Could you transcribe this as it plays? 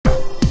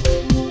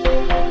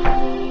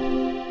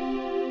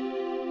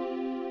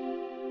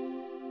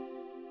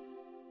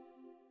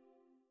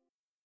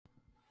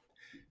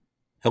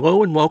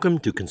Hello and welcome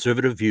to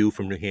Conservative View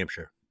from New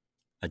Hampshire,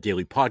 a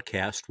daily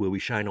podcast where we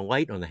shine a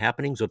light on the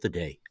happenings of the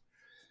day.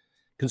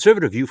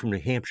 Conservative View from New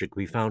Hampshire can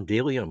be found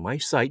daily on my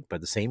site by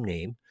the same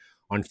name,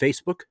 on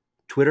Facebook,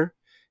 Twitter,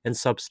 and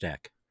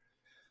Substack.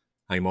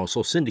 I am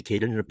also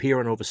syndicated and appear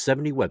on over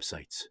 70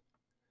 websites.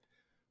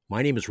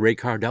 My name is Ray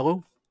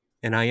Cardello,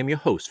 and I am your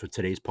host for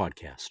today's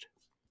podcast.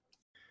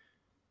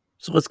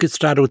 So let's get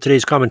started with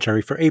today's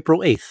commentary for April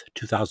 8th,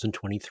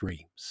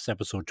 2023. This is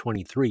episode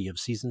 23 of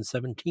season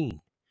 17.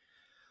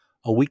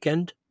 A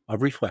weekend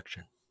of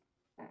reflection.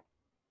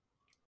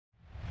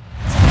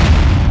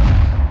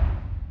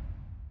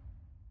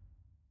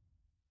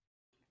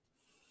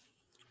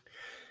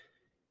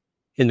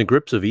 In the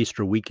grips of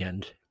Easter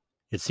weekend,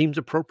 it seems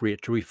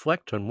appropriate to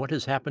reflect on what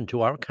has happened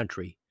to our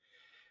country,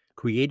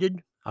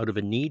 created out of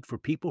a need for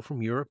people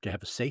from Europe to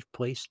have a safe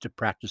place to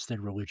practice their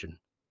religion.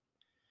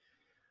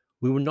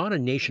 We were not a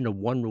nation of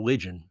one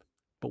religion,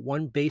 but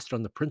one based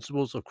on the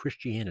principles of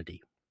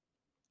Christianity.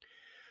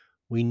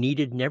 We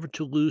needed never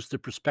to lose the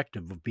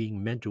perspective of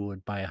being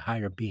mentored by a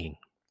higher being.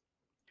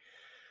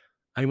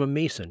 I am a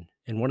Mason,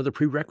 and one of the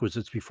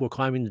prerequisites before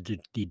climbing the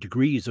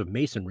degrees of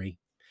Masonry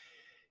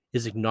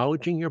is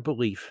acknowledging your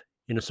belief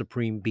in a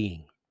supreme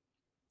being.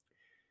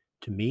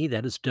 To me,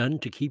 that is done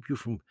to keep you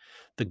from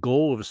the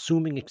goal of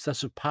assuming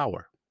excessive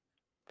power.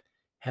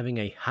 Having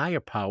a higher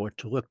power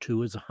to look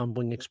to is a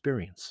humbling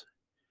experience.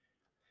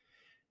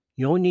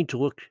 You only need to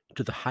look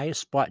to the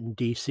highest spot in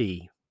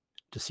D.C.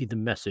 to see the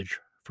message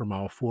from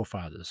our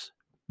forefathers.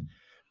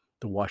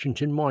 The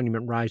Washington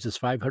Monument rises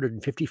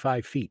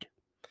 555 feet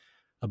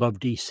above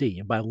D.C.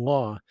 and by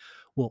law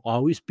will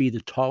always be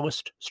the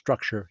tallest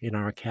structure in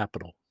our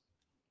capital.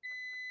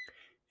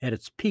 At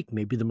its peak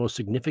may be the most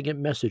significant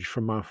message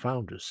from our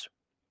founders.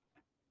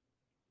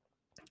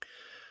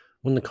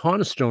 When the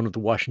cornerstone of the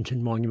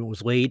Washington Monument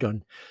was laid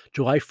on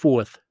July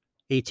 4th,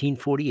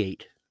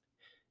 1848,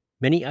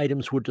 many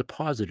items were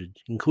deposited,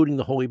 including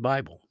the Holy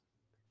Bible.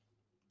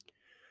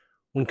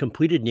 When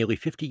completed nearly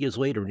 50 years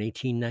later in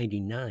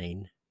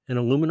 1899, an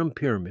aluminum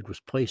pyramid was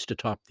placed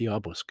atop the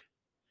obelisk.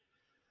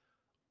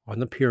 On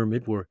the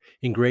pyramid were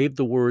engraved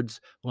the words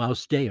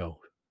Laus Deo,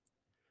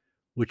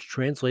 which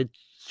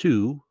translates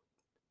to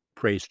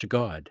praise to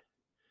God.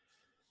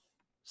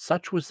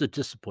 Such was the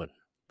discipline,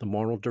 the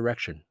moral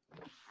direction,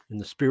 and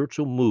the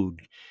spiritual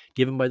mood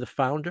given by the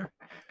founder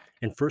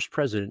and first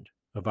president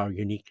of our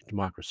unique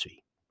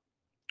democracy.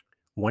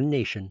 One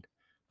nation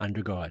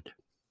under God.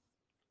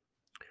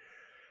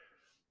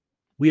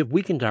 We have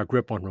weakened our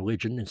grip on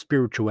religion and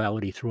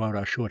spirituality throughout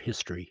our short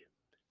history.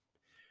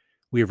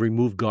 We have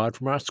removed God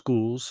from our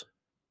schools,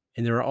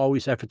 and there are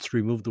always efforts to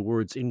remove the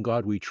words "in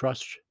God we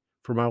trust"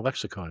 from our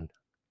lexicon.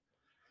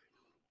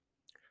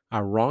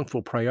 Our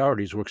wrongful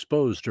priorities were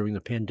exposed during the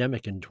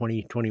pandemic in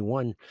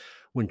 2021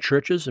 when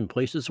churches and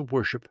places of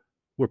worship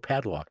were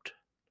padlocked.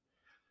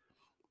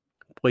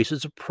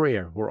 Places of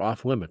prayer were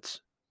off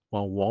limits,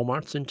 while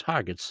Walmarts and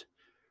Targets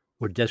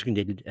were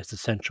designated as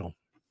essential.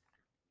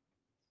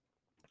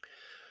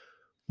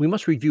 We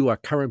must review our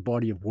current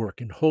body of work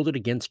and hold it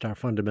against our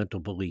fundamental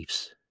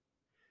beliefs.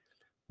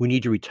 We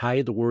need to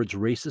retire the words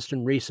racist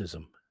and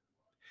racism.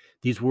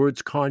 These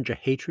words conjure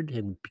hatred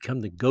and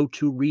become the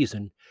go-to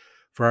reason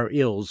for our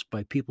ills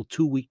by people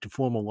too weak to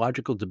form a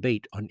logical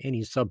debate on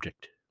any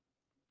subject.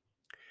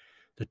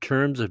 The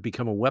terms have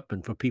become a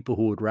weapon for people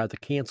who would rather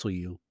cancel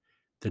you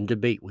than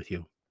debate with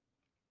you.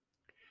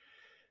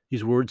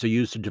 These words are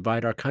used to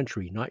divide our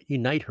country, not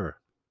unite her,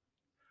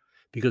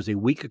 because a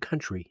weaker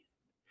country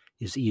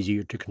is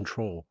easier to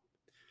control.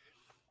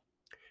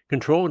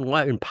 Control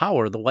and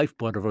power are the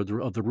lifeblood of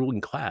the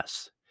ruling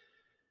class.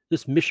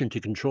 This mission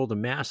to control the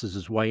masses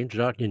is why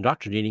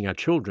indoctrinating our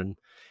children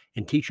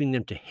and teaching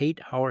them to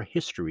hate our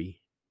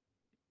history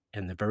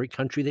and the very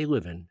country they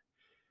live in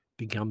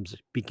begins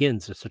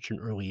at such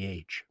an early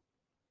age.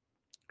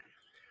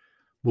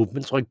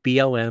 Movements like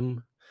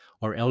BLM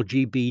or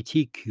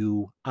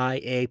LGBTQIA+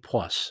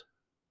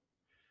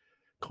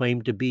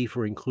 claim to be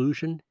for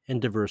inclusion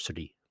and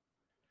diversity,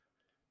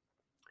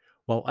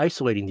 while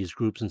isolating these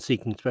groups and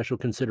seeking special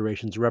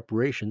considerations or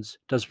reparations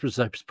does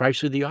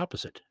precisely the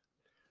opposite.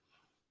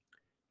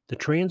 The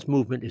trans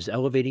movement is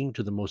elevating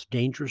to the most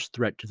dangerous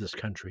threat to this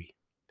country.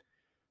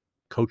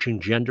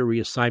 Coaching gender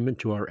reassignment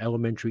to our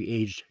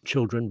elementary-aged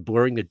children,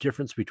 blurring the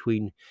difference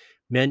between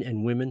men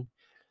and women,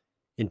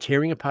 and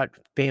tearing apart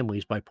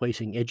families by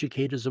placing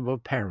educators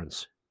above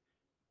parents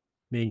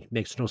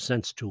makes no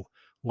sense to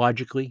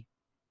logically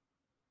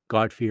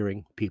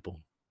God-fearing people.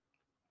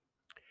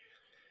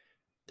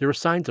 There are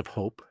signs of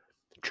hope.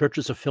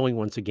 Churches are filling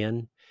once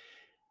again.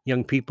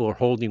 Young people are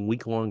holding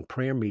week-long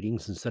prayer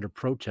meetings instead of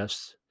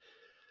protests.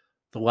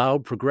 The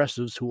loud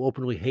progressives who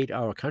openly hate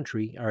our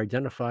country are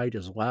identified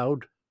as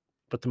loud,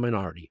 but the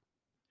minority.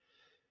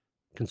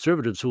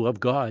 Conservatives who love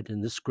God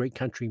and this great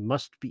country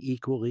must be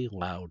equally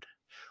loud.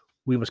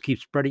 We must keep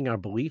spreading our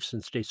beliefs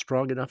and stay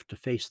strong enough to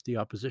face the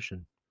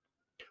opposition.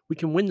 We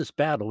can win this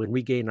battle and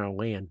regain our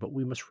land, but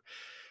we must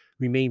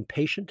remain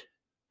patient,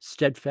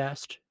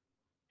 steadfast,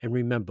 and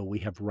remember we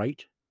have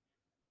right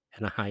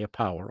and a higher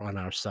power on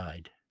our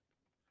side.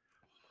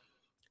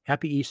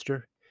 Happy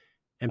Easter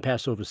and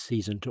Passover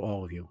season to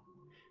all of you.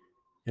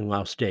 In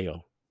Laus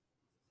Deo.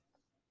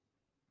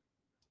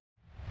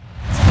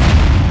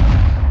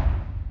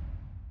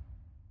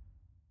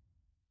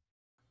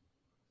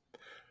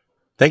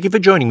 Thank you for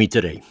joining me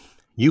today.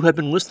 You have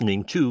been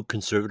listening to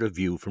Conservative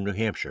View from New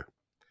Hampshire.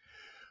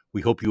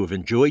 We hope you have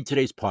enjoyed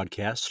today's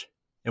podcast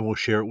and will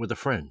share it with a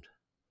friend.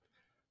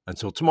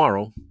 Until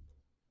tomorrow,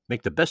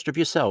 make the best of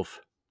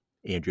yourself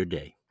and your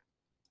day.